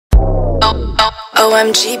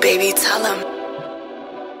OMG, baby, tell him.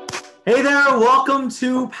 Hey there, welcome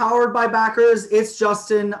to Powered by Backers. It's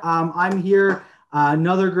Justin. I'm here.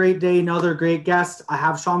 Another great day, another great guest. I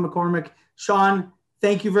have Sean McCormick. Sean,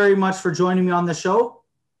 thank you very much for joining me on the show.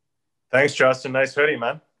 Thanks, Justin. Nice hoodie,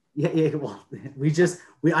 man. Yeah. Well,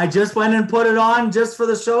 I just went and put it on just for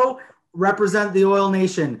the show. Represent the Oil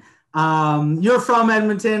Nation. You're from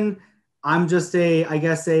Edmonton. I'm just a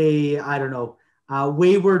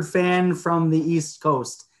wayward fan from the East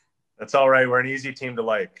Coast. That's all right. We're an easy team to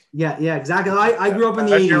like. Yeah, exactly. I grew up in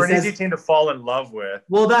the 80s. You're an easy team to fall in love with.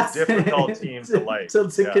 Well, that's difficult team to like.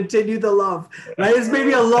 To continue the love, right? It's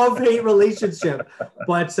maybe a love-hate relationship,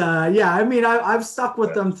 but I've stuck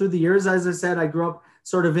with them through the years. As I said, I grew up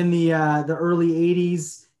sort of in the early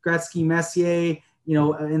 '80s, Gretzky, Messier,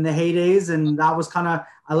 in the heydays, and that was kind of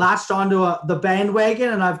I latched onto the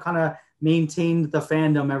bandwagon, and I've kind of maintained the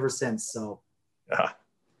fandom ever since. So. Yeah.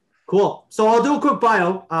 Cool. So I'll do a quick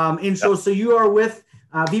bio intro. Yep. So you are with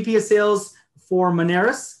VP of Sales for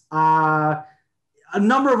Moneris. A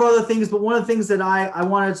number of other things, but one of the things that I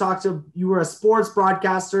wanted to talk to, you were a sports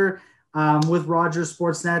broadcaster with Rogers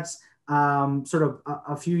Sportsnet sort of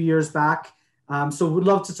a few years back. So we'd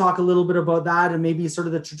love to talk a little bit about that and maybe sort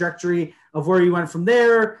of the trajectory of where you went from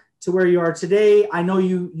there to where you are today. I know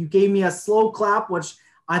you gave me a slow clap, which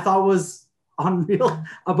I thought was unreal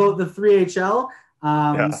about the 3HL.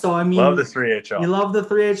 So I mean, love the 3HL. You love the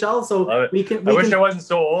 3HL, so I wish I wasn't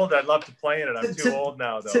so old. I'd love to play in it. I'm too old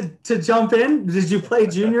now, though. To jump in, did you play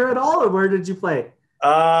junior at all, or where did you play?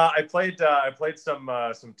 I played some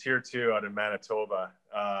tier 2 out in Manitoba.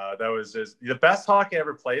 That was just the best hockey I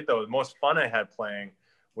ever played, though. The most fun I had playing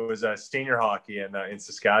was senior hockey in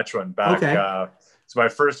Saskatchewan. Back, it's my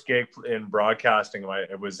first gig in broadcasting.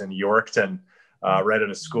 It was in Yorkton, right at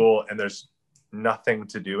a school, and there's nothing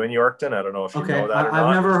to do in Yorkton. I don't know if you know that or not.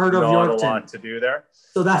 I've never heard of Yorkton. Not a lot to do there.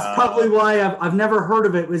 So that's probably why I've never heard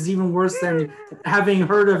of it. It was even worse than having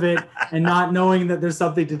heard of it and not knowing that there's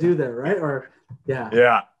something to do there, right?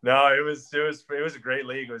 Yeah. No, it was a great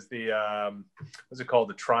league. It was the what's it called?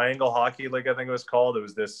 The Triangle Hockey League, I think it was called. It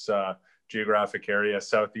was this geographic area,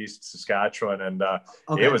 southeast Saskatchewan, and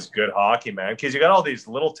it was good hockey, man. Because you got all these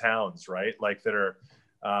little towns, right? Like that are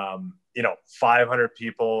 500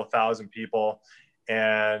 people, 1,000 people.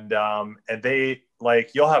 And they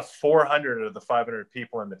you'll have 400 of the 500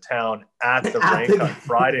 people in the town at the rink on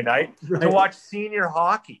Friday night to watch senior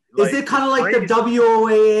hockey. Is it kind of like the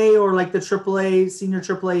WOAA or like the AAA, senior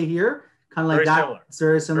AAA here? Kind of like that? Similar. It's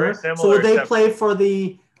very similar. So would they play for not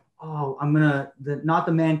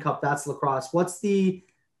the Man Cup, that's lacrosse. What's the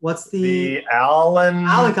Allen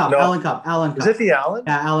Cup? No. Allen Cup. Is it the Allen?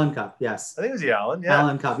 Yeah, Allen Cup. Yes. I think it was the Allen. Yeah.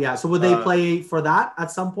 Allen Cup. Yeah. So would they play for that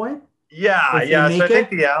at some point? Yeah. So I think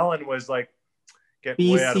the Allen was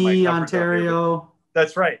getting way out of my BC, comfort Ontario. zone.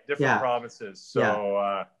 That's right. Different provinces.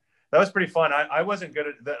 So that was pretty fun. I wasn't good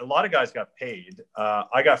at that. A lot of guys got paid.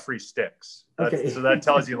 I got free sticks. So that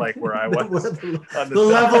tells you where I was. the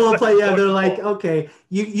level of play. Yeah, they're like, okay,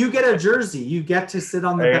 you get a jersey. You get to sit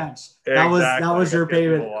on the bench. That was your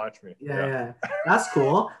payment. Watch me. Yeah. That's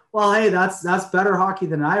cool. Well, hey, that's better hockey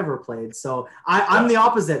than I ever played. So I'm the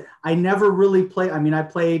opposite. I never really played. I mean, I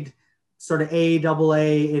played sort of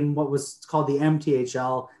AAA in what was called the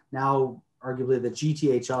MTHL, now arguably the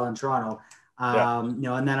GTHL in Toronto. And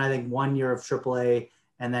then I think 1 year of AAA,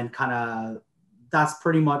 and then kind of that's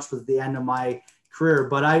pretty much was the end of my career.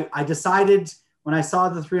 But I decided when I saw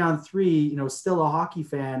the 3-on-3, still a hockey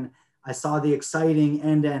fan, I saw the exciting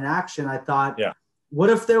end-to-end action. I thought,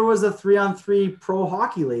 what if there was a 3-on-3 pro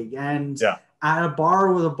hockey league and at a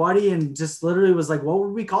bar with a buddy and just literally was like, what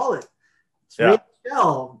would we call it?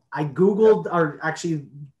 3HL. I Googled or actually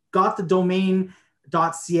got the domain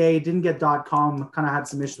 .ca, didn't get .com, kind of had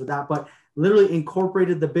some issues with that, but literally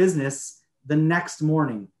incorporated the business the next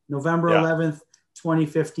morning, November 11th,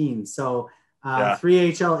 2015. So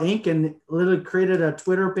 3HL Inc. and literally created a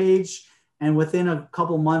Twitter page, and within a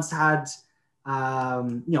couple months had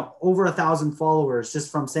over 1,000 followers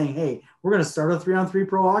just from saying, hey, we're going to start a 3-on-3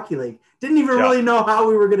 pro hockey league. Didn't even really know how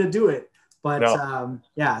we were going to do it. But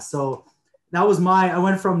so that was I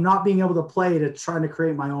went from not being able to play to trying to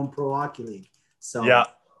create my own pro hockey league. So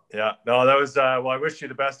no, that was I wish you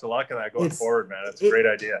the best of luck in that going forward, man. It's a great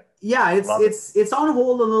idea. Yeah, it's on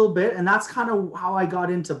hold a little bit, and that's kind of how I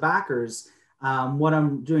got into backers. What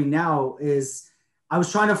I'm doing now is I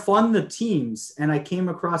was trying to fund the teams, and I came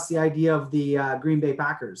across the idea of the Green Bay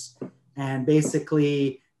Packers and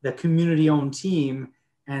basically the community-owned team,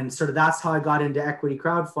 and sort of that's how I got into equity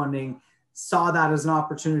crowdfunding. Saw that as an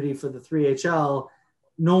opportunity for the 3HL.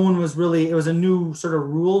 No one was really, it was a new sort of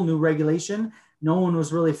rule, new regulation. no one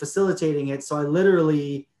was really facilitating it. So I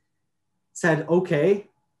literally said, okay,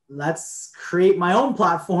 let's create my own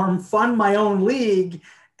platform, fund my own league,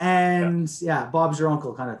 and Bob's your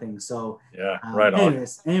uncle kind of thing. So right on.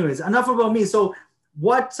 Anyways, enough about me. So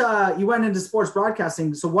what, you went into sports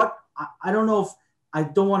broadcasting. So what, I don't know if, I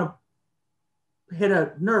don't want to hit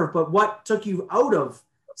a nerve, but what took you out of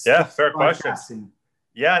fair question.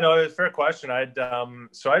 Yeah, no, it was a fair question. I've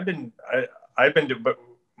been but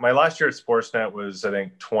my last year at Sportsnet was, I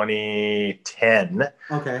think, 2010.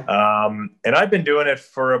 Okay. And I've been doing it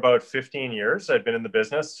for about 15 years. I've been in the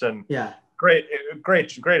business, and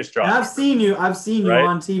greatest job. And I've seen you on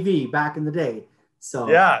TV back in the day. So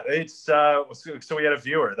yeah, it's so we had a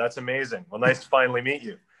viewer. That's amazing. Well, nice to finally meet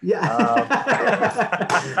you. Yeah.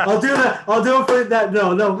 I'll do it for that.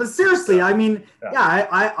 No, but seriously, I mean,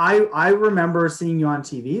 I remember seeing you on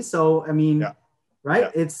TV. So, I mean, right.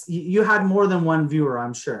 Yeah. It's, you had more than one viewer,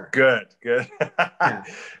 I'm sure. Good.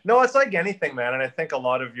 No, it's like anything, man. And I think a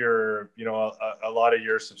lot of your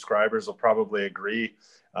subscribers will probably agree,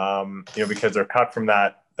 because they're cut from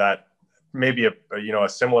that maybe a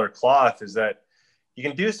similar cloth, is that you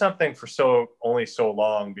can do something for only so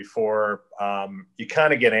long before you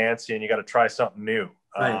kind of get antsy and you got to try something new.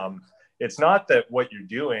 Right. It's not that what you're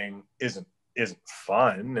doing isn't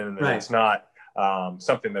fun, and it's not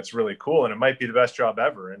something that's really cool, and it might be the best job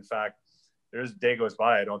ever. In fact, there's a day goes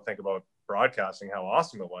by I don't think about broadcasting, how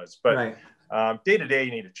awesome it was. But day to day,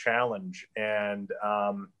 you need a challenge. And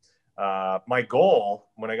my goal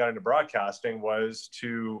when I got into broadcasting was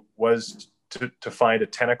to find a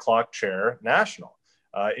 10 o'clock chair national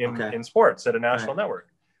in sports at a national network.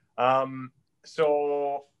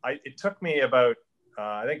 So it took me about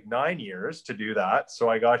I think 9 years to do that. So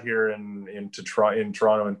I got here in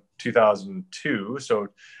Toronto in 2002. So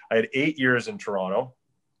I had 8 years in Toronto,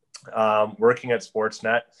 working at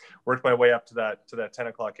Sportsnet, worked my way up to that 10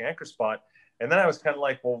 o'clock anchor spot. And then I was kind of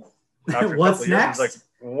like, well, after what's next? Years, like,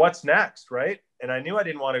 what's next? Right. And I knew I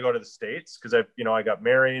didn't want to go to the States because I got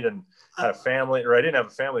married and had a family, or I didn't have a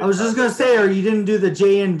family. I was just going to say, or you didn't do the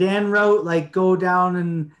Jay and Dan route, like go down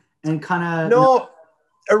and kind of. No.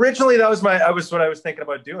 Originally, that was what I was thinking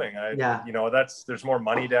about doing. There's more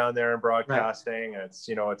money down there in broadcasting. Right. It's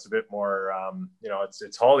it's a bit more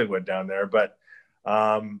it's Hollywood down there. But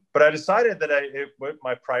I decided that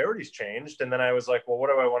my priorities changed, and then I was like, well, what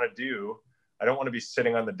do I want to do? I don't want to be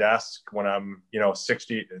sitting on the desk when I'm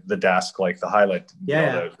 60. The desk, like the highlight,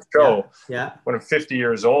 the show. Yeah. When I'm 50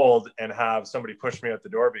 years old and have somebody push me out the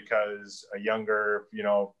door because a younger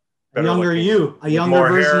a younger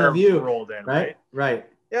version of you rolled in, right.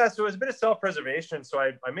 Yeah, so it was a bit of self-preservation. So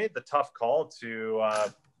I made the tough call to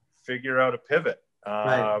figure out a pivot.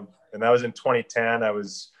 And that was in 2010. I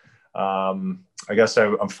was, I guess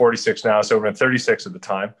I'm 46 now, so I'm 36 at the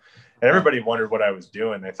time. And everybody wondered what I was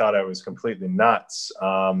doing. They thought I was completely nuts,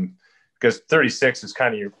 because 36 is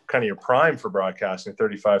kind of your prime for broadcasting,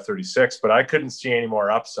 35, 36. But I couldn't see any more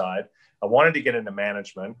upside. I wanted to get into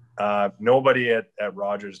management. Nobody at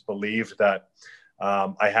Rogers believed that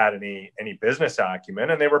I had any business acumen,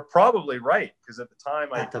 and they were probably right, because at the time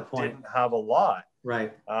I didn't have a lot.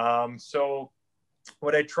 Right. So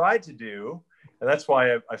what I tried to do, and that's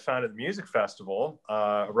why I founded the music festival,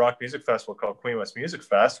 a rock music festival called Queen West Music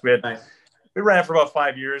Fest. We ran for about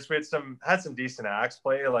 5 years. We had some decent acts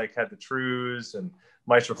play, like had the Trews and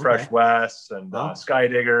Maestro Fresh West and Sky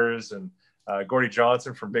Diggers and Gordie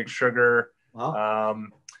Johnson from Big Sugar. Wow.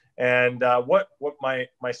 And what my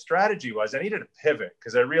strategy was, I needed a pivot,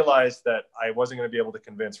 because I realized that I wasn't going to be able to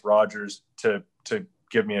convince Rogers to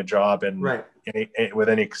give me a job with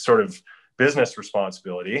any sort of business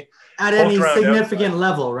responsibility at any significant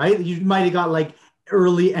level, right? You might have got like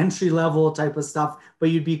early entry level type of stuff, but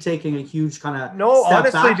you'd be taking a huge kind of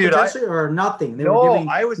step back, dude, or nothing.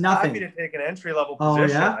 I was happy to take an entry level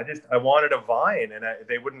position. I wanted a Vine, and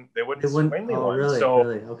they wouldn't swing me one. Really? So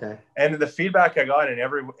really? Okay. And the feedback I got in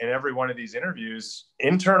every one of these interviews,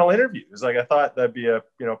 internal interviews, like I thought that'd be a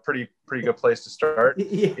pretty good place to start.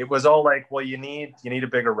 It was all like, well, you need a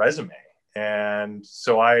bigger resume, and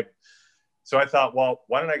so I thought, well,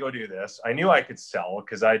 why don't I go do this? I knew I could sell,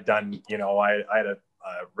 because I'd done, I had a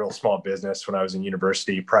real small business when I was in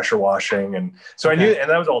university, pressure washing. And so I knew, and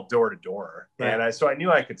that was all door to door. And I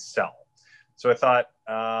knew I could sell. So I thought,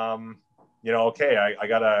 okay, I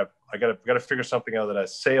gotta figure something out that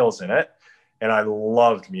has sales in it. And I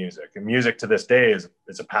loved music, and music to this day is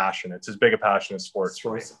a passion. It's as big a passion as sports.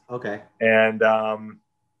 Okay. And I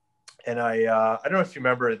don't know if you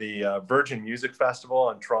remember the Virgin Music Festival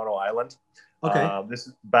on Toronto Island. Okay. This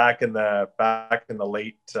is back in the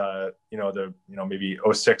late, maybe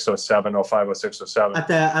 06, 07, 05, 06, 07. At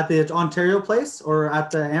the Ontario place or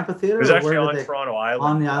at the amphitheater? It was actually on they, Toronto Island.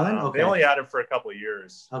 On the island? Okay. They only had it for a couple of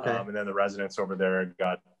years. Okay. And then the residents over there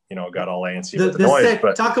got all antsy with the noise.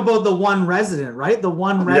 But talk about the one resident, right? The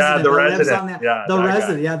one resident the that resident. lives on the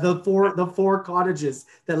resident. Guy. Yeah, the four cottages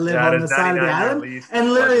that live on the side of the island.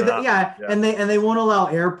 And literally, and they won't allow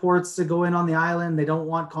airports to go in on the island. They don't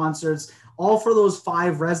want concerts. All for those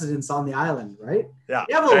 5 residents on the island, right? Yeah.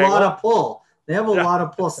 They have a lot of pull. They have a lot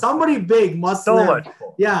of pull. Somebody big must live. Much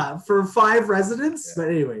pull. Yeah, for 5 residents. Yeah. But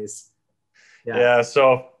anyways. Yeah.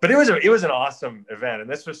 So, but it was an awesome event, and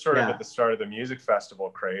this was sort of at the start of the music festival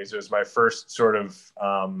craze. It was my first sort of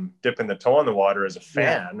dipping the toe in the water as a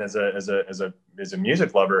fan, as a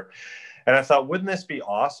music lover, and I thought, wouldn't this be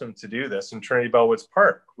awesome to do this in Trinity Bellwoods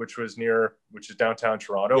Park, which is downtown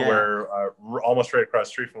Toronto, where almost right across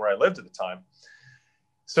the street from where I lived at the time.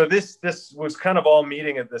 So this was kind of all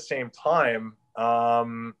meeting at the same time,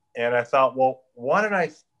 and I thought, well, why don't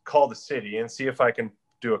I call the city and see if I can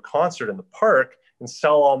do a concert in the park and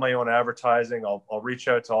sell all my own advertising. I'll reach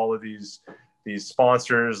out to all of these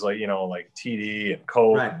sponsors like TD and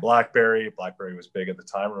Coke and BlackBerry. BlackBerry was big at the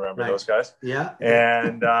time. Remember those guys? Yeah.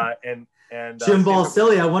 And Jim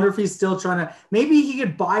Balsillie. I wonder if he's still trying to. Maybe he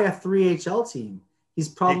could buy a 3HL team. He's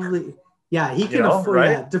probably. He can afford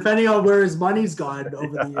that, depending on where his money's gone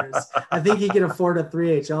over the years. I think he can afford a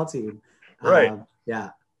 3HL team. Right.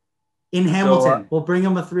 In Hamilton. We'll bring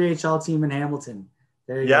him a 3HL team in Hamilton.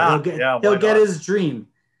 There you go. He'll get his dream.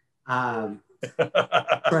 Right,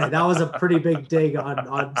 that was a pretty big dig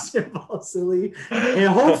on Jim Balsillie. And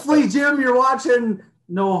hopefully, Jim, you're watching.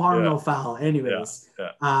 No harm, no foul. Anyways.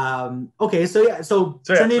 Okay, so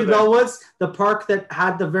Trinity Bellwoods, the park that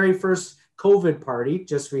had the very first COVID party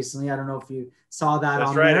just recently. I don't know if you saw that. That's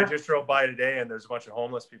on right. there. I just drove by today, and there's a bunch of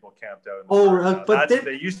homeless people camped out. But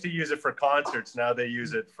they used to use it for concerts. Now they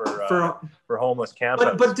use it for homeless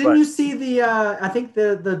campouts. But didn't you see the? I think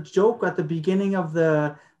the joke at the beginning of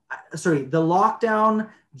the lockdown,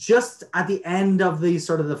 just at the end of the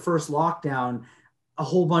sort of the first lockdown, a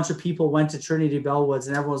whole bunch of people went to Trinity Bellwoods,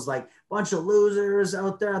 and everyone was like, bunch of losers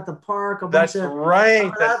out there at the park. That's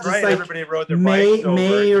right. Like everybody rode their bikes over.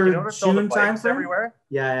 May or June time frame. Everywhere.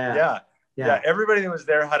 Yeah. Everybody that was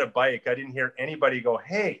there had a bike. I didn't hear anybody go,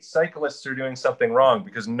 "Hey, cyclists are doing something wrong,"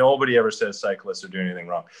 because nobody ever says cyclists are doing anything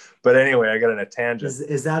wrong. But anyway, I got on a tangent.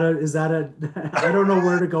 Is that a? I don't know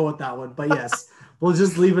where to go with that one, but yes, we'll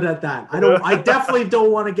just leave it at that. I definitely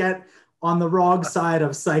don't want to get on the wrong side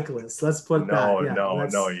of cyclists. Let's put that. Yeah,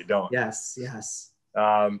 no, you don't. Yes.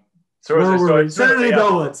 Trinity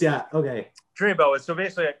Bellwoods. Yeah. Okay. Trinity Bellwoods. So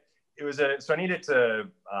basically, it was I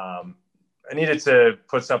needed to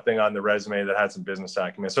put something on the resume that had some business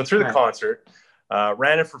acumen. So through the concert,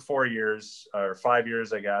 ran it for 4 years or 5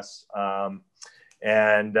 years, I guess,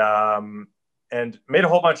 and made a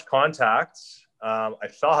whole bunch of contacts. I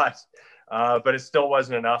thought, but it still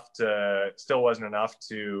wasn't enough to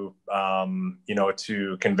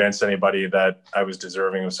to convince anybody that I was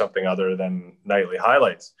deserving of something other than nightly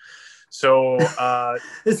highlights. So I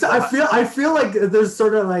feel like there's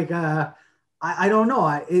sort of like I don't know.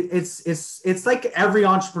 It's like every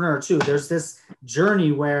entrepreneur too. There's this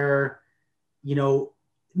journey where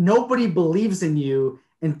nobody believes in you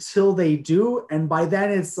until they do, and by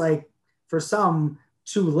then it's like for some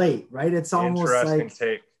too late, right? It's almost like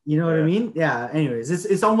take. You know what I mean? Yeah. Anyways,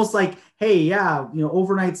 it's almost like, hey,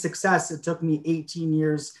 overnight success. It took me 18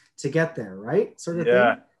 years to get there, right? Sort of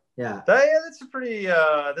thing. Yeah. That's a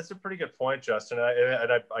pretty good point, Justin.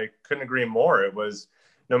 And I couldn't agree more. It was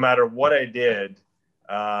no matter what I did,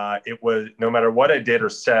 no matter what I did or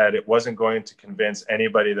said, it wasn't going to convince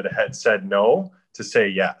anybody that had said no to say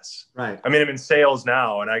yes. Right. I mean, I'm in sales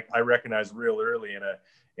now, and I recognize real early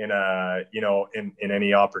in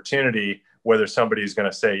any opportunity whether somebody's going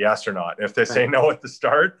to say yes or not. If they say no at the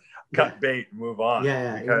start, cut bait, move on.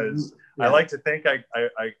 Because I like to think I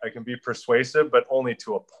can be persuasive, but only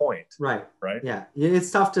to a point. Right. Yeah. It's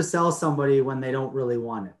tough to sell somebody when they don't really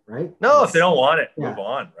want it, right? No, if they don't want it, move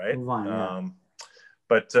on, right? Move on,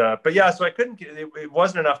 But so I couldn't, it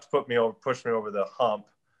wasn't enough to push me over the hump.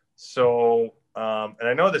 So, and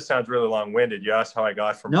I know this sounds really long-winded. You asked how I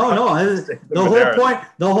got from the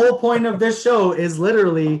whole point of this show is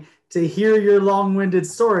literally to hear your long-winded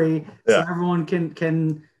story, so everyone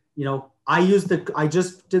can I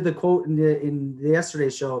just did the quote in the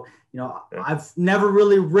yesterday's show. I've never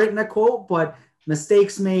really written a quote, but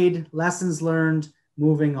mistakes made, lessons learned,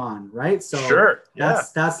 moving on, right? So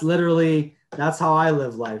that's literally that's how I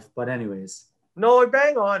live life. But anyways, no,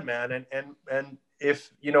 bang on, man, and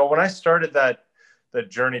if, you know, when I started that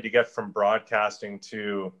journey to get from broadcasting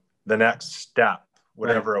to the next step,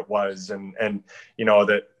 whatever it was, and you know,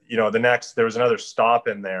 that, you know, there was another stop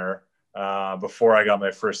in there before I got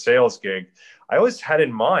my first sales gig. I always had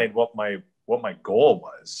in mind what my goal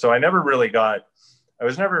was. So I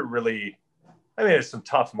was never really, I mean, there's some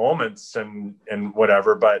tough moments and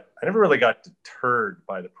whatever, but I never really got deterred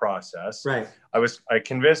by the process. Right. I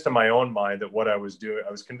convinced in my own mind that what I was doing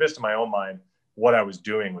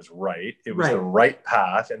was right. It was the right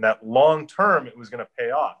path, and that long term it was going to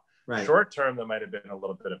pay off. Right. Short term, there might have been a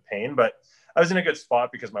little bit of pain, but I was in a good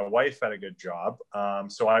spot because my wife had a good job.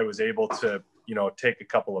 So I was able to, you know, take a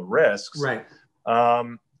couple of risks. Right.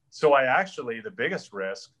 So the biggest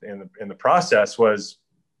risk in the process was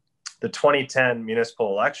the 2010 municipal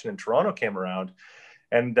election in Toronto came around,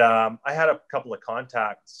 and I had a couple of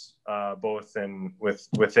contacts both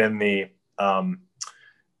within the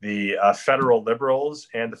federal Liberals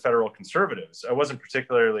and the federal Conservatives. I wasn't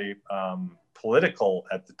particularly political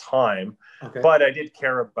at the time, but I did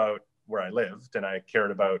care about where I lived, and I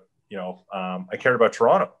cared about, you know, I cared about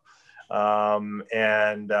Toronto. So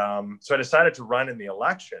I decided to run in the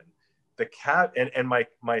election. My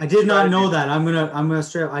I did not know that. I'm gonna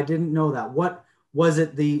straight up, I didn't know that. What was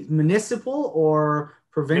it, the municipal or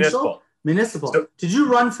provincial? Municipal. So, did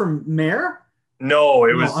you run for mayor? No,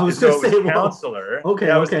 it was councillor. Okay,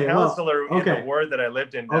 yeah, I was a councillor in the ward that I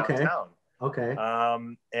lived in downtown. Okay.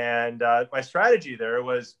 My strategy there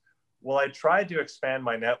was, well, I tried to expand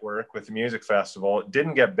my network with the music festival. It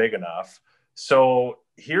didn't get big enough. So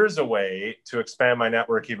here's a way to expand my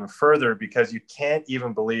network even further, because you can't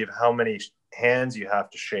even believe how many hands you have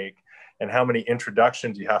to shake and how many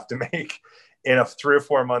introductions you have to make in a 3 or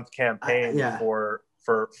 4 month campaign for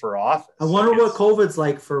office. I wonder what COVID's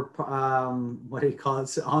like for what do you call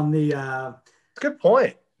it on the good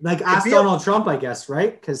point. Like ask Donald Trump, I guess,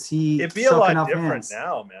 right? Because it'd be a lot different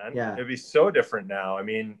now, man. Yeah, it'd be so different now. I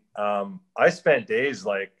mean, I spent days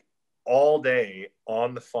like all day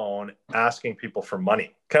on the phone asking people for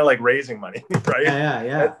money, kind of like raising money, right?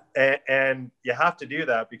 Yeah. And you have to do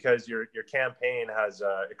that because your campaign has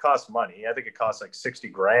it costs money. I think it costs like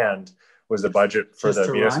 $60,000 was the budget for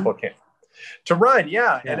the municipal campaign to run.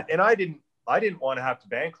 Yeah. And I didn't want to have to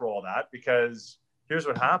bankroll that, because here's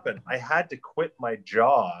what happened. I had to quit my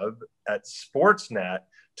job at Sportsnet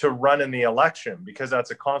to run in the election, because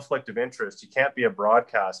that's a conflict of interest. You can't be a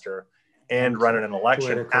broadcaster and run in an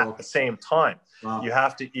election at the same time. Wow. You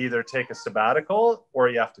have to either take a sabbatical or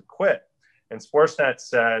you have to quit. And Sportsnet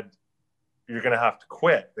said, you're going to have to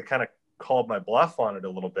quit. They kind of called my bluff on it a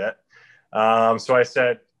little bit. So I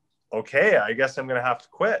said, okay, I guess I'm going to have to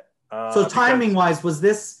quit. So timing wise, was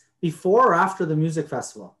this before or after the music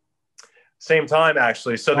festival? Same time,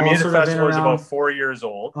 actually. So the music festival was about 4 years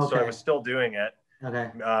old. Okay. So I was still doing it. Okay.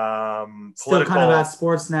 Still kind of at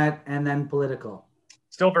Sportsnet and then political.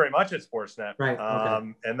 Still very much at Sportsnet. Right.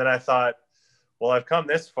 And then I thought, well, I've come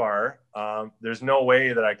this far. There's no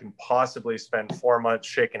way that I can possibly spend 4 months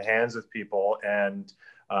shaking hands with people and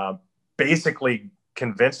basically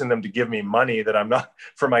convincing them to give me money that I'm not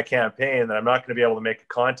for my campaign, that I'm not going to be able to make a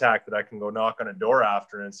contact that I can go knock on a door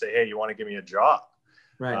after and say, hey, you want to give me a job?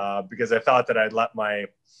 Right. Because I thought that I'd let my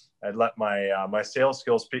sales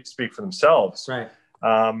skills speak for themselves. Right.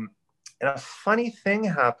 And a funny thing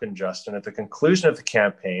happened, Justin, at the conclusion of the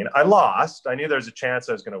campaign. I lost. I knew there was a chance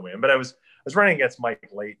I was going to win, but I was running against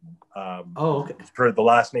Mike Layton. For the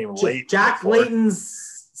last name Layton. Jack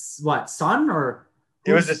Layton's son or?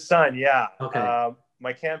 It was his son. Yeah. Okay.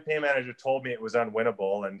 My campaign manager told me it was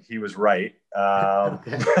unwinnable, and he was right.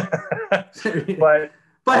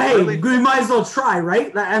 But hey, really, we might as well try,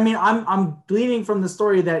 right? I mean, I'm gleaning from the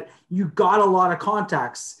story that you got a lot of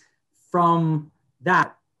contacts from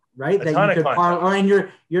that, right? That you could and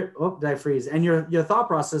your did I freeze? And your thought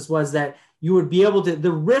process was that you would be able to,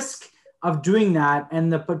 the risk of doing that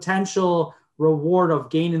and the potential reward of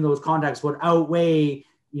gaining those contacts would outweigh,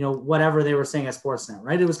 you know, whatever they were saying at Sportsnet,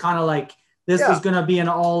 right? It was kind of like this was going to be an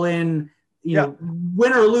all-in, you know,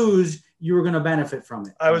 win or lose, you were going to benefit from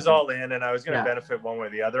it. I was all in, and I was going to benefit one way or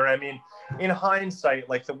the other. I mean, in hindsight,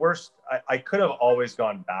 like the worst, I could have always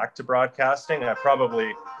gone back to broadcasting. I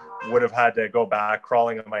probably would have had to go back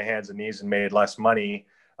crawling on my hands and knees and made less money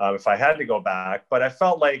if I had to go back. But I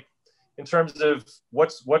felt like in terms of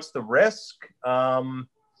what's the risk,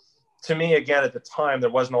 to me, again, at the time, there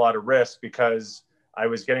wasn't a lot of risk because I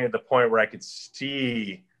was getting to the point where I could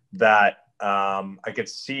see that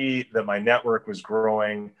my network was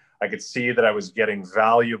growing. I could see that I was getting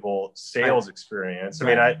valuable sales experience. I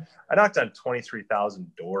mean, I knocked on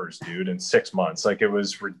 23,000 doors, dude, in 6 months. Like, it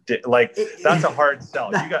was ridiculous. Like, that's a hard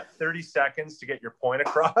sell. You got 30 seconds to get your point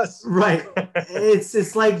across. Right.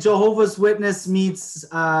 It's like Jehovah's Witness meets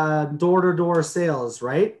door-to-door sales,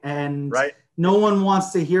 right? And no one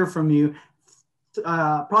wants to hear from you.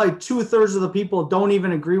 Probably 2/3 of the people don't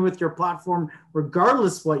even agree with your platform,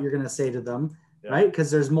 regardless what you're going to say to them, right?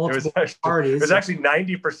 Because there's multiple parties. It was actually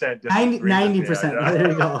 90%. 90%.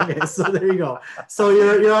 There you go. Okay, so there you go. So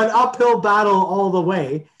you're an uphill battle all the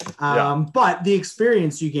way, but the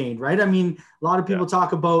experience you gained, right? I mean, a lot of people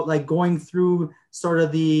talk about like going through sort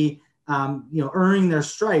of the earning their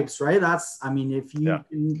stripes, right? That's, I mean, if you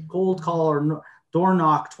can cold call or door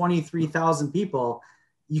knock 23,000 people,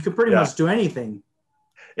 you can pretty much do anything.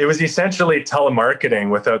 It was essentially telemarketing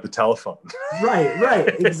without the telephone. Right,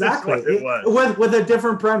 exactly. With a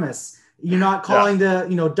different premise. You're not calling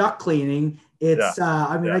the duct cleaning. It's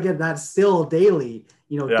I mean, I get that still daily,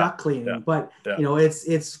 duct cleaning, but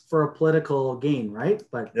it's for a political gain, right?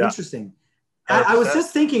 But interesting. I was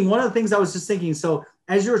just thinking, one of the things I was just thinking, so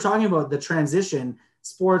as you were talking about the transition,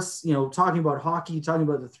 sports, talking about hockey, talking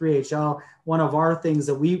about the 3HL, one of our things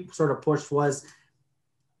that we sort of pushed was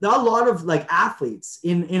a lot of like athletes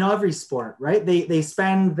in every sport, right? They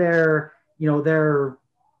spend their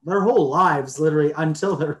whole lives literally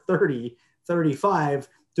until they're 30, 35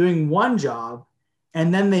 doing one job.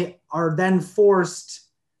 And then they are then forced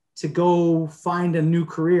to go find a new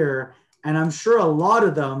career. And I'm sure a lot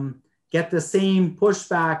of them get the same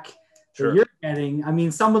pushback that you're getting. I mean,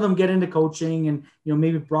 some of them get into coaching and,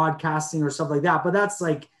 maybe broadcasting or stuff like that, but that's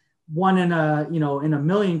like one in a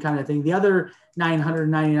million kind of thing. The other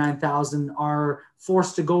 999,000 are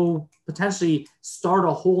forced to go potentially start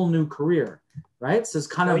a whole new career, right? So it's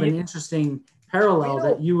kind of an interesting parallel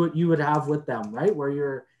that you would have with them, right? Where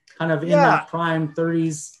you're kind of in that prime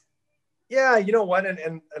 30s. Yeah, you know what?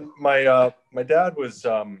 And my dad was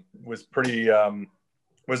pretty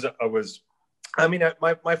I mean,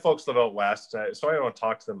 my folks live out west, so I don't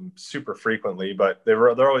talk to them super frequently, but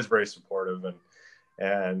they're always very supportive.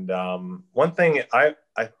 And one thing I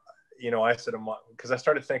said, because I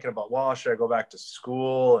started thinking about, well, should I go back to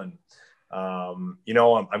school? And I'm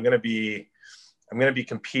going to be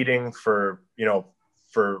competing for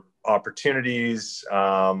opportunities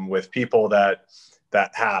with people that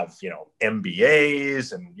have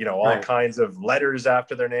MBAs and all kinds of letters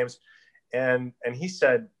after their names. And he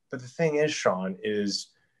said, but the thing is, Sean, is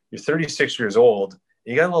you're 36 years old.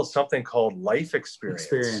 You got a little something called life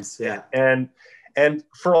experience. And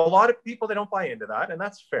for a lot of people, they don't buy into that, and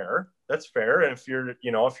that's fair. That's fair. And if you're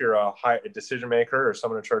a high decision maker or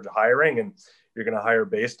someone in charge of hiring, and you're going to hire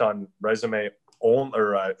based on resume only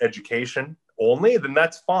or education only, then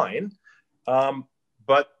that's fine.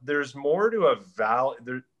 But there's more to a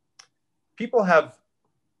value. People have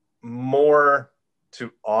more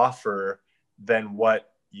to offer than what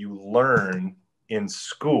you learn in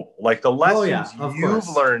school. Like the lessons you've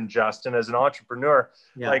learned, Justin, as an entrepreneur.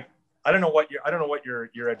 Like, I don't know what your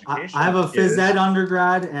education. I have a phys ed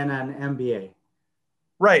undergrad and an MBA.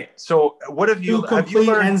 Right. So what have you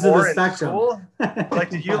learned ends more of the in spectrum. school? Like,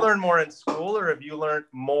 did you learn more in school, or have you learned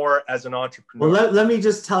more as an entrepreneur? Well, let me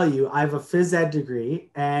just tell you, I have a phys ed degree,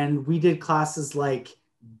 and we did classes like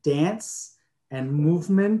dance and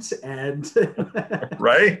movement and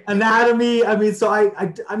anatomy. I mean, so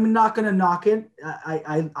I'm not going to knock it.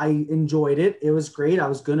 I enjoyed it. It was great. I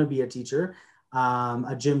was going to be a teacher,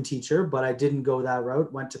 a gym teacher, but I didn't go that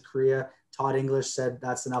route. Went to Korea, taught English, said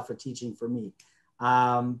that's enough of teaching for me.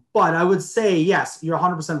 But I would say, yes, you're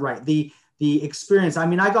 100% right. The experience, I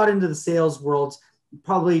mean, I got into the sales world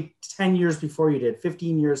probably 10 years before you did,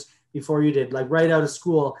 15 years before you did, like right out of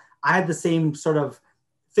school. I had the same sort of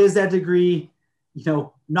phys ed degree,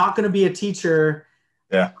 not going to be a teacher.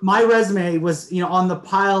 Yeah. My resume was, on the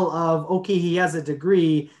pile of, okay, he has a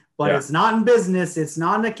degree, but it's not in business. It's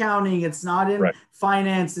not in accounting. It's not in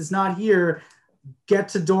finance. It's not here. Get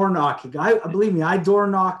to door knocking. Believe me, I door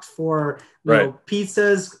knocked for,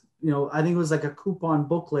 pizzas, I think it was like a coupon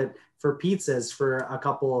booklet for pizzas for a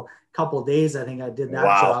couple days. I think I did that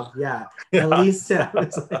job. Yeah. At least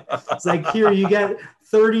it's like, here, you get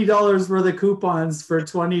 $30 worth of coupons for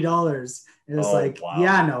 $20. And it's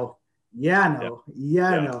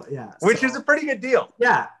Which is a pretty good deal.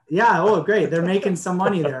 Yeah. Oh, great. They're making some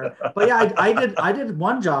money there. But yeah, I did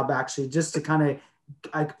one job actually, just to kind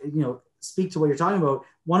of, speak to what you're talking about.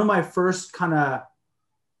 One of my first kind of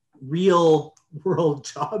real world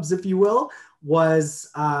jobs, if you will,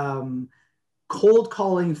 was cold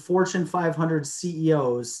calling Fortune 500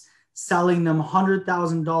 CEOs, selling them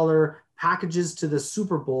 $100,000 packages to the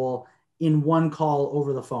Super Bowl in one call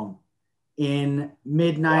over the phone in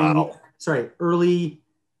early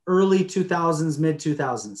 2000s, mid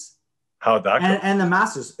 2000s. How'd that go? And the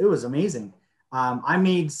Masters, it was amazing. I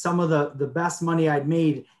made some of the best money I'd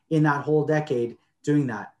made in that whole decade doing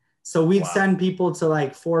that. So we'd send people to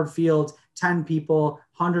like Ford Field, 10 people,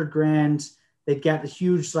 100 grand. They'd get a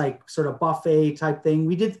huge like sort of buffet type thing.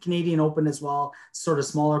 We did the Canadian Open as well, sort of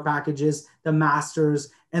smaller packages, the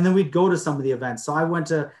Masters, and then we'd go to some of the events. So I went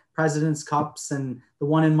to President's Cups and the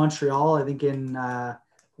one in Montreal, I think I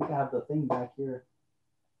have the thing back here.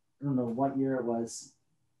 I don't know what year it was.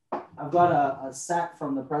 I've got a set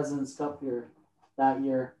from the President's Cup here that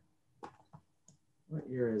year. What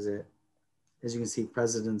year is it? As you can see,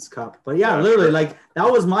 President's Cup. But yeah, literally, like that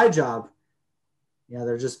was my job. Yeah,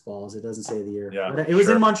 they're just balls. It doesn't say the year. Yeah, but it was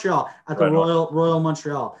in Montreal at the Royal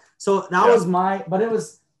Montreal. So that was but it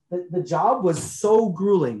was, the job was so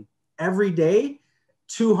grueling. Every day,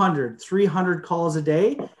 200, 300 calls a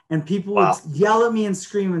day. And people would yell at me and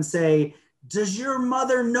scream and say, does your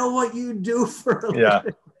mother know what you do for a living? Yeah,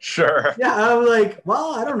 sure. Yeah, I'm like,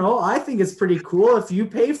 well, I don't know. I think it's pretty cool. If you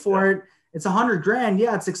pay for it, it's 100 grand.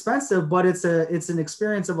 Yeah, it's expensive, but it's an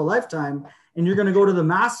experience of a lifetime. And you're going to go to the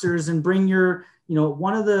Masters and bring your,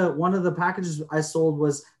 one of the packages I sold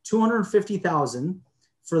was 250,000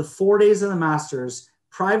 for 4 days of the Masters,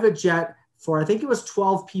 private jet for, I think it was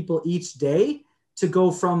 12 people each day to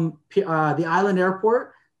go from the island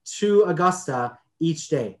airport to Augusta each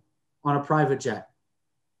day on a private jet.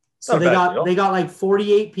 So they got like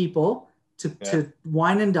 48 people to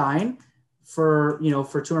wine and dine for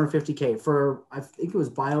 250K for, I think it was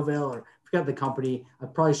BioVale, or I forgot the company. I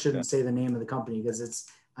probably shouldn't say the name of the company because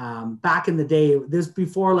it's back in the day. This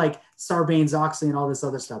before like Sarbanes-Oxley and all this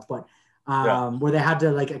other stuff, but where they had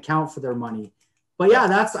to like account for their money. But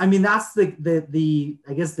that's the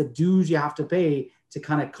I guess the dues you have to pay to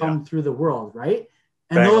kind of come through the world, right?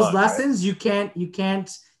 And those lessons you can't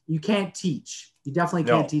teach. You definitely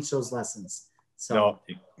can't teach those lessons. So no,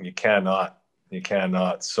 you cannot. You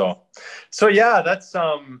cannot. So yeah, that's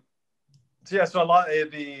so a lot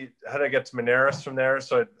of how did I get to Moneris from there?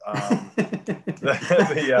 So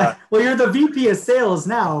well, you're the VP of sales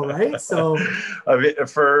now, right? So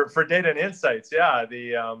for data and insights,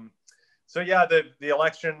 the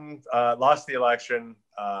election, lost the election,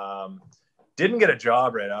 didn't get a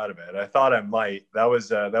job right out of it. I thought I might. That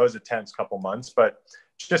was a tense couple months, but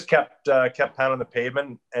just kept pounding the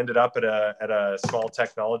pavement. Ended up at a small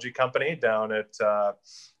technology company down at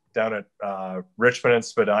Richmond and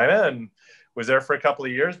Spadina, and was there for a couple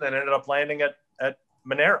of years. Then ended up landing at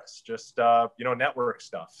Moneris, just network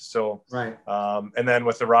stuff. So and then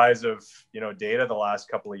with the rise of data the last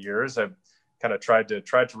couple of years, I've kind of tried to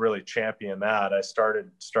really champion that. I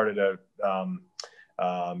started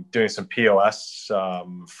doing some POS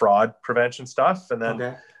fraud prevention stuff, and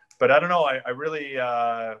then. But I don't know. I really,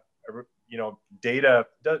 data.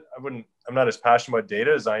 I'm not as passionate about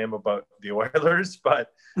data as I am about the Oilers.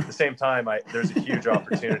 But at the same time, there's a huge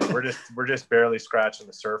opportunity. We're just barely scratching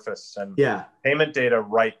the surface. And payment data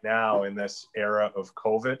right now in this era of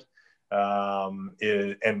COVID, and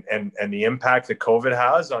the impact that COVID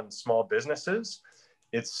has on small businesses.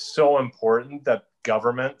 It's so important that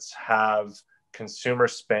governments have consumer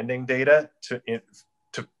spending data to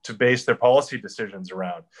base their policy decisions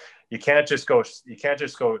around. You can't just go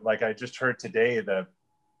like I just heard today, the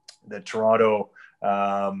Toronto,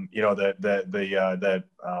 not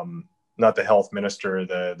the health minister,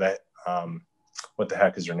 what the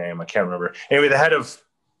heck is her name? I can't remember. Anyway,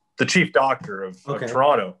 the chief doctor of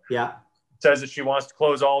Toronto says that she wants to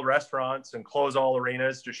close all restaurants and close all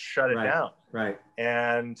arenas, just shut it down. Right.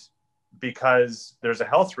 And because there's a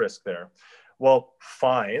health risk there. Well,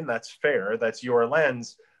 fine, that's fair. That's your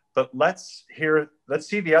lens. But let's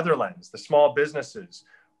see the other lens, the small businesses.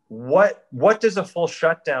 What does a full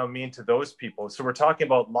shutdown mean to those people? So we're talking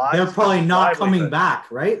about lives. They're probably not coming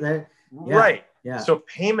back, right? Right. Yeah. So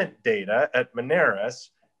payment data at Moneris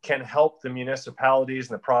can help the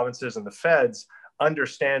municipalities and the provinces and the feds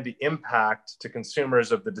understand the impact to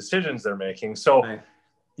consumers of the decisions they're making. So,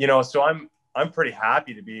 so I'm pretty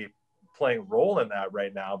happy to be playing a role in that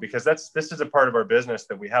right now, because this is a part of our business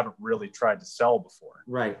that we haven't really tried to sell before.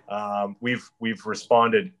 Right. We've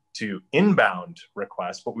responded to inbound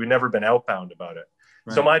requests, but we've never been outbound about it.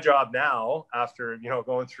 Right. So my job now, after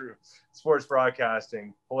going through sports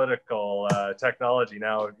broadcasting, political technology,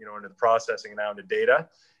 now into the processing, now into data,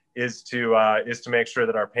 is to make sure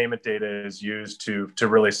that our payment data is used to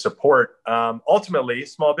really support ultimately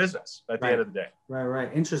small business at the end of the day.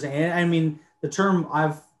 Right. Interesting. And I mean, the term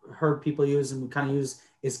I've heard people use and we kind of use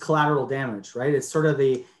is collateral damage, right? It's sort of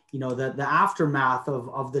the the aftermath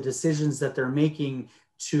of the decisions that they're making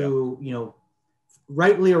to,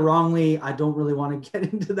 rightly or wrongly, I don't really want to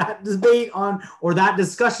get into that debate or that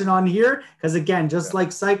discussion on here, because again, just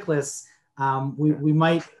like cyclists, we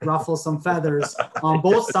might ruffle some feathers on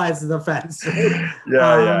both sides of the fence. Right?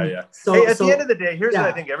 Yeah. So, hey, at the end of the day, here's what yeah.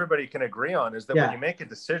 I think everybody can agree on is that when you make a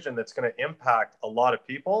decision that's going to impact a lot of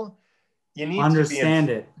people, you need understand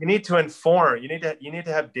to it. You need to inform. You need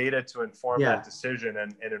to have data to inform that decision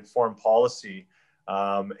and inform policy.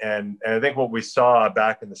 And I think what we saw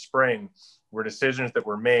back in the spring were decisions that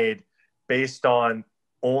were made based on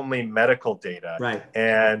only medical data. Right.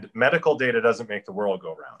 And medical data doesn't make the world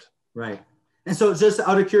go round. Right. And so just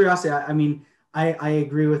out of curiosity, I mean, I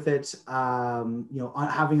agree with it.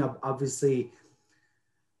 Having obviously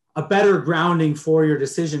a better grounding for your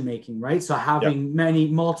decision making, right? So having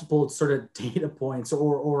multiple sort of data points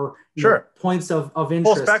or points of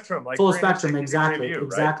interest. Full spectrum, exactly.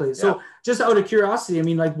 Right? So just out of curiosity, I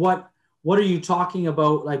mean, like what are you talking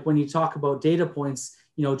about? Like when you talk about data points,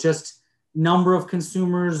 just number of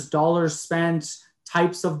consumers, dollars spent,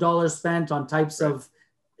 types of dollars spent on types of,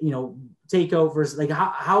 takeout versus like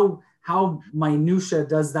how minutia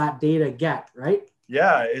does that data get, right?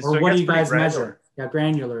 Yeah. Or what do you guys measure? Yeah,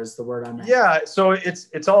 granular is the word I meant. Yeah, so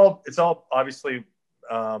it's all obviously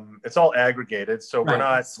it's all aggregated. So we're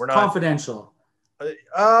not confidential.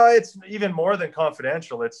 It's even more than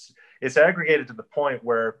confidential. It's aggregated to the point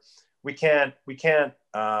where we can't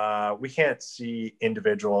see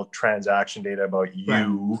individual transaction data about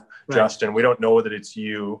you, Justin. We don't know that it's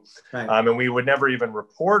you, and we would never even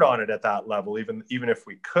report on it at that level, even if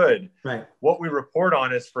we could. Right. What we report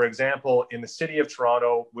on is, for example, in the city of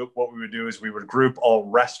Toronto, what we would do is we would group all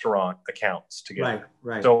restaurant accounts together.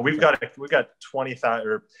 Right. So we've got 20,000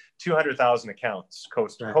 or 200,000 accounts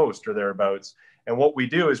coast to coast or thereabouts, and what we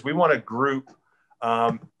do is we want to group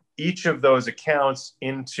each of those accounts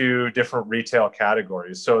into different retail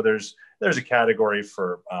categories. So there's a category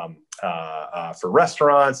for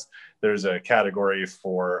restaurants. There's a category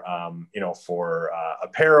for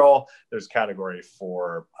apparel. There's a category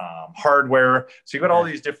for hardware. So you've got all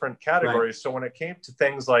these different categories. Right. So when it came to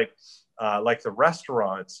things like the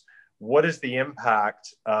restaurants, what is the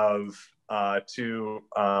impact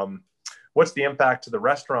what's the impact to the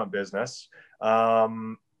restaurant business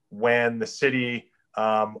when the city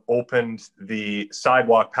opened the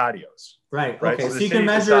sidewalk patios? Right. Okay. So you can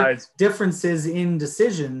measure differences in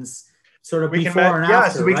decisions sort of before and after. Yeah.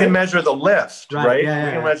 So we can measure the lift, right? Yeah,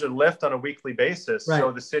 we can measure the lift on a weekly basis. Right. So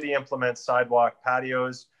the city implements sidewalk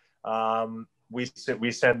patios. We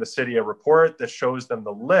send the city a report that shows them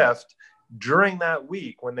the lift during that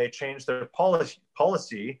week when they change their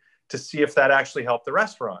policy to see if that actually helped the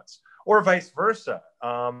restaurants, or vice versa.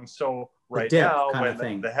 So right now,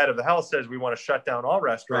 when the head of the house says we want to shut down all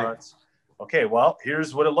restaurants, okay, well,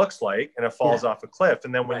 here's what it looks like, and it falls off a cliff.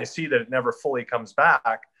 And then when you see that it never fully comes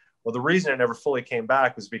back, well, the reason it never fully came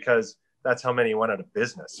back was because that's how many went out of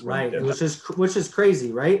business. Right, which is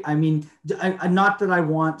crazy, right? I mean, not that I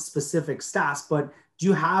want specific stats, but do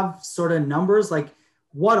you have sort of numbers? Like,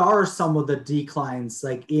 what are some of the declines,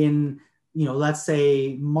 like in, let's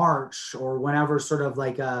say March or whenever sort of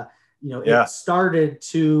like it started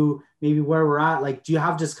to maybe where we're at? Like, do you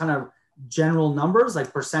have just kind of general numbers,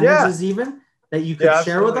 like percentages even that you could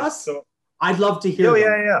share with us? So, I'd love to hear.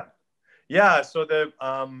 Yeah. So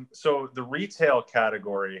the retail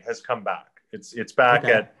category has come back. It's back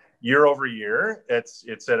at year over year. It's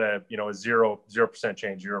at a 0%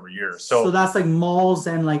 change year over year. So that's like malls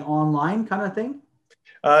and like online kind of thing.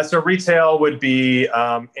 So retail would be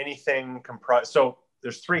anything comprised. So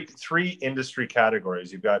there's three industry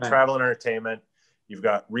categories. You've got travel and entertainment, you've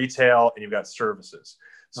got retail, and you've got services.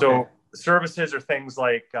 So services are things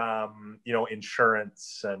like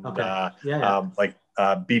insurance and like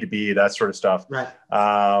B2B, that sort of stuff. Right.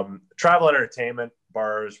 Travel and entertainment,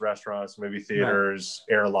 bars, restaurants, movie theaters,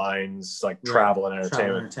 airlines, like travel and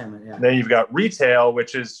entertainment. And then you've got retail,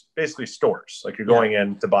 which is basically stores. Like you're going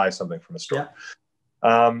in to buy something from a store.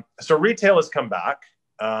 So retail has come back.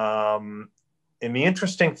 And the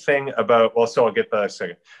interesting thing about, so I'll get that in a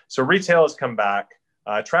second. So retail has come back.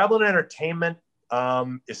 Travel and entertainment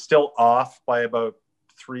is still off by about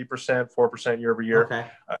 3%, 4% year over year.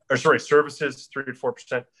 Services 3 to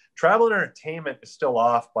 4%. Travel and entertainment is still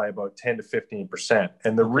off by about 10 to 15%.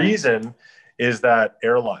 And the reason is that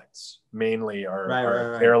airlines mainly are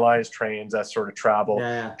airlines, trains, that sort of travel.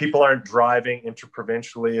 People aren't driving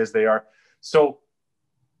interprovincially as they are. So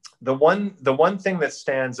the one thing that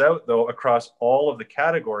stands out though across all of the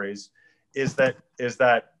categories is that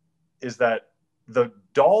the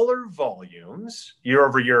dollar volumes year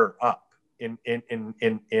over year are up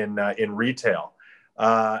in retail.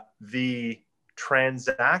 The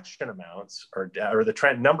transaction amounts or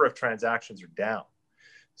the number of transactions are down.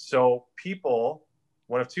 So people,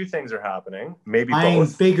 one of two things are happening, maybe buying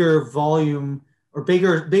both. bigger volume or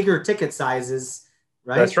bigger ticket sizes,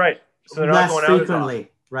 right? That's right. So they're less not going frequently, out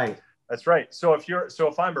right? That's right. So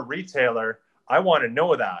if I'm a retailer, I want to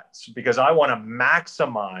know that because I want to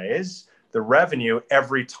maximize the revenue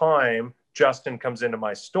every time Justin comes into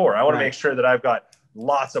my store. I want to make sure that I've got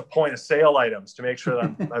lots of point of sale items to make sure that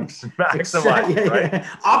I'm maximizing, right? Yeah.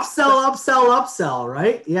 Upsell,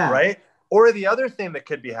 right? Yeah. Right. Or the other thing that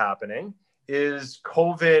could be happening is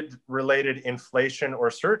COVID related inflation or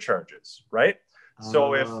surcharges, right?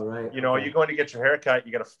 So if you're going to get your haircut,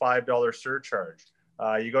 you get a $5 surcharge.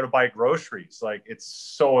 You go to buy groceries, like it's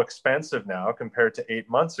so expensive now compared to 8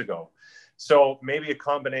 months ago. So maybe a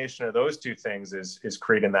combination of those two things is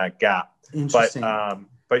creating that gap. Interesting.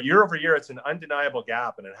 But year over year, it's an undeniable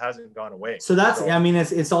gap and it hasn't gone away. So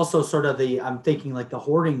it's also sort of I'm thinking like the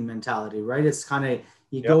hoarding mentality, right? It's kind of,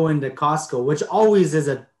 you go into Costco, which always is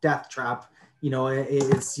a death trap.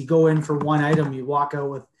 It's you go in for one item, you walk out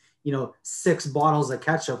with, 6 bottles of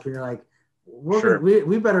ketchup and you're like,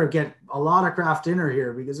 we better get a lot of Kraft dinner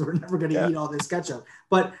here because we're never going to eat all this ketchup.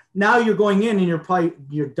 But now you're going in and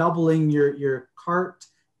you're doubling your cart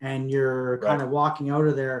and you're kind of walking out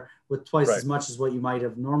of there with twice as much as what you might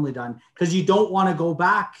have normally done because you don't want to go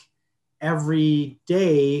back every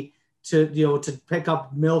day to pick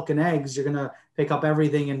up milk and eggs. You're going to pick up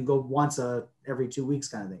everything and go once every 2 weeks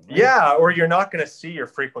kind of thing. Right? Yeah. Or you're not going to see your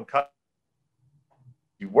frequent customers.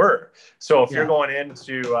 You were. So if you're going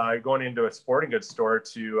into a sporting goods store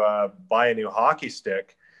to buy a new hockey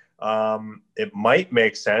stick, it might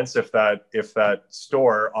make sense if that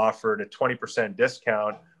store offered a 20%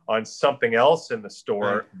 discount on something else in the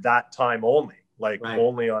store that time only,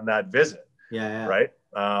 only on that visit. Right.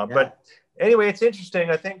 But anyway, it's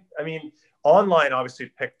interesting. I mean, online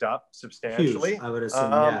obviously picked up substantially. Huge, I would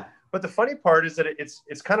assume. But the funny part is that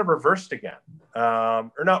it's kind of reversed again,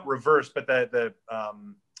 or not reversed, but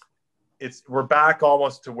we're back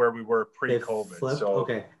almost to where we were pre-COVID. So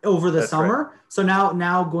over the summer. Right. So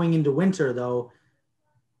now going into winter though,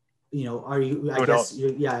 are you? I guess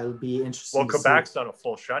it would be interesting. Well, Quebec's on a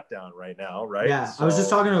full shutdown right now, right? Yeah, so, I was just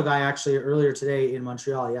talking to a guy actually earlier today in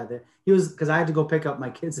Montreal. Yeah, he was because I had to go pick up my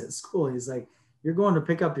kids at school. He's like, "You're going to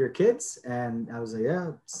pick up your kids?" And I was like,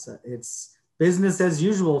 "Yeah, it's business as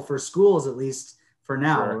usual for schools, at least for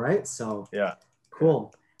now, right?" So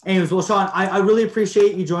cool. Anyways, well, Sean, I really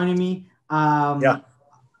appreciate you joining me.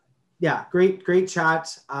 Great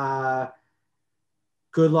chat.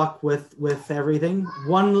 Good luck with everything.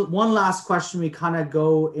 One last question. We kind of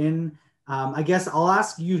go in. I guess I'll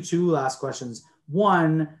ask you 2 last questions.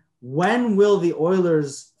 One, when will the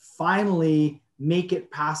Oilers finally make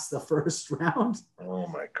it past the first round? Oh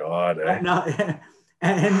my God!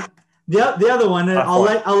 And the other one, I'll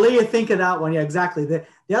let you think of that one. Yeah, exactly. The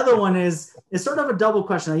other one is sort of a double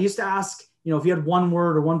question. I used to ask, if you had one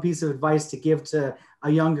word or one piece of advice to give to a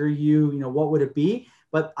younger you, what would it be?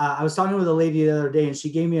 But I was talking with a lady the other day and she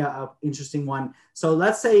gave me a interesting one. So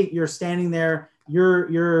let's say you're standing there,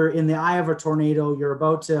 you're in the eye of a tornado, you're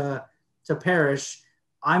about to perish.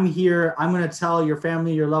 I'm here. I'm going to tell your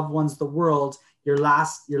family, your loved ones, the world, your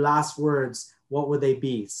last words. What would they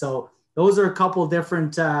be? So those are a couple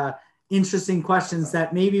different interesting questions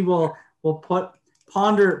that maybe we'll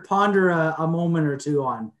ponder a moment or two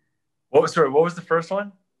on. What was the first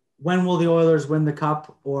one? When will the Oilers win the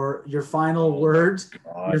cup? Or your final word?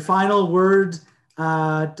 Your final word,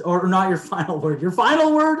 or not your final word? Your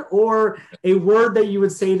final word, or a word that you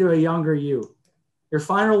would say to a younger you? Your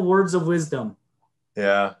final words of wisdom.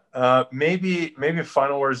 Yeah, maybe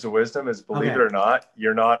final words of wisdom is believe it or not,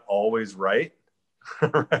 you're not always right.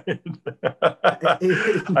 Right.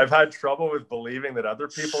 I've had trouble with believing that other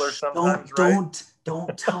people are sometimes right.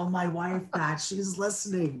 Don't tell my wife that. She's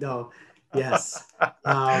listening though. Yes.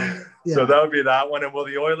 So that would be that one. And will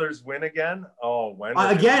the Oilers win again? Oh, when?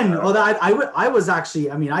 Again. I was actually,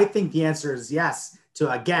 I think the answer is yes to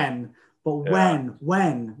again, but when?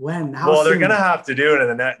 How well, they're soon? going to have to do it in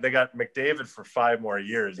the next. They got McDavid for 5 more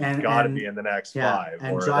years. He's got to be in the next 5.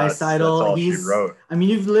 And Draisaitl, she wrote.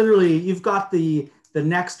 You've got the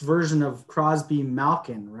next version of Crosby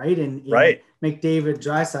Malkin, right? And McDavid,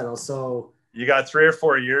 Draisaitl. So you got 3 or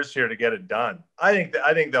 4 years here to get it done. I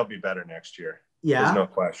think they'll be better next year. Yeah, there's no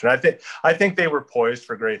question. I think they were poised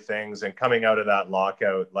for great things, and coming out of that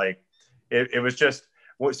lockout, it was just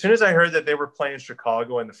as soon as I heard that they were playing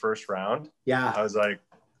Chicago in the first round, I was like,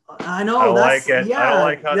 I know. I don't like it. Yeah, I don't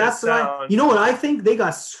like how that sounds. You know what? I think they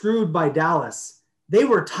got screwed by Dallas. They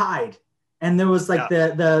were tied, and there was like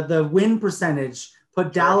the win percentage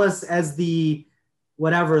put Dallas as the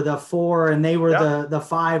 4, and they were the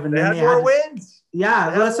 5, and they then had more wins. Yeah,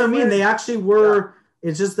 well, that's what I mean. They actually were.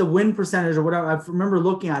 It's just the win percentage or whatever. I remember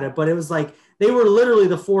looking at it, but it was like they were literally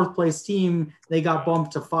the 4th place team. They got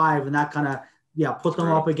bumped to 5, and that kind of put them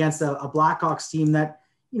up against a Blackhawks team that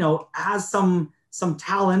has some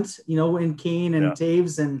talent, in Kane and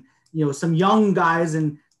Taves, and some young guys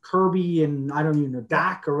and Kirby and I don't even know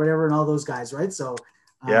Dak or whatever, and all those guys, right? So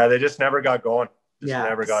they just never got going.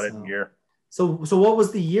 Never got it in gear. So what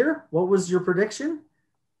was the year? What was your prediction?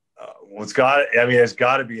 It's got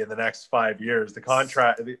to be in the next 5 years. The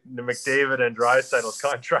contract, the McDavid and Draisaitl's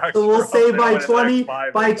contracts. So we'll say by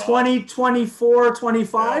 2024,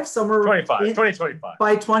 25, somewhere 2025.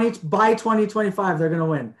 By 2025, they're going to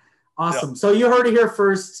win. Awesome. Yeah. So you heard it here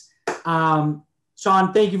first.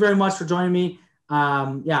 Sean, thank you very much for joining me.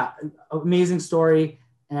 Amazing story.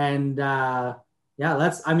 And more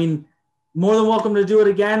than welcome to do it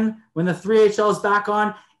again when the 3HL is back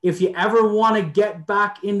on. If you ever want to get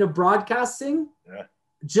back into broadcasting,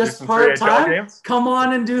 just part-time, come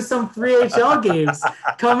on and do some 3HL games.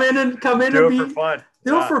 Come in and do it for fun.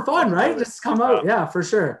 Do it for fun, right? Just come out. Yeah, for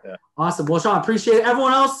sure. Yeah. Awesome. Well, Sean, appreciate it.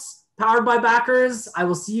 Everyone else, powered by backers. I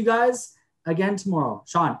will see you guys again tomorrow.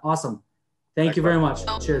 Sean, awesome. Thank you very much.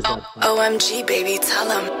 Cheers, bud. OMG, baby, tell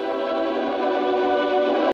them.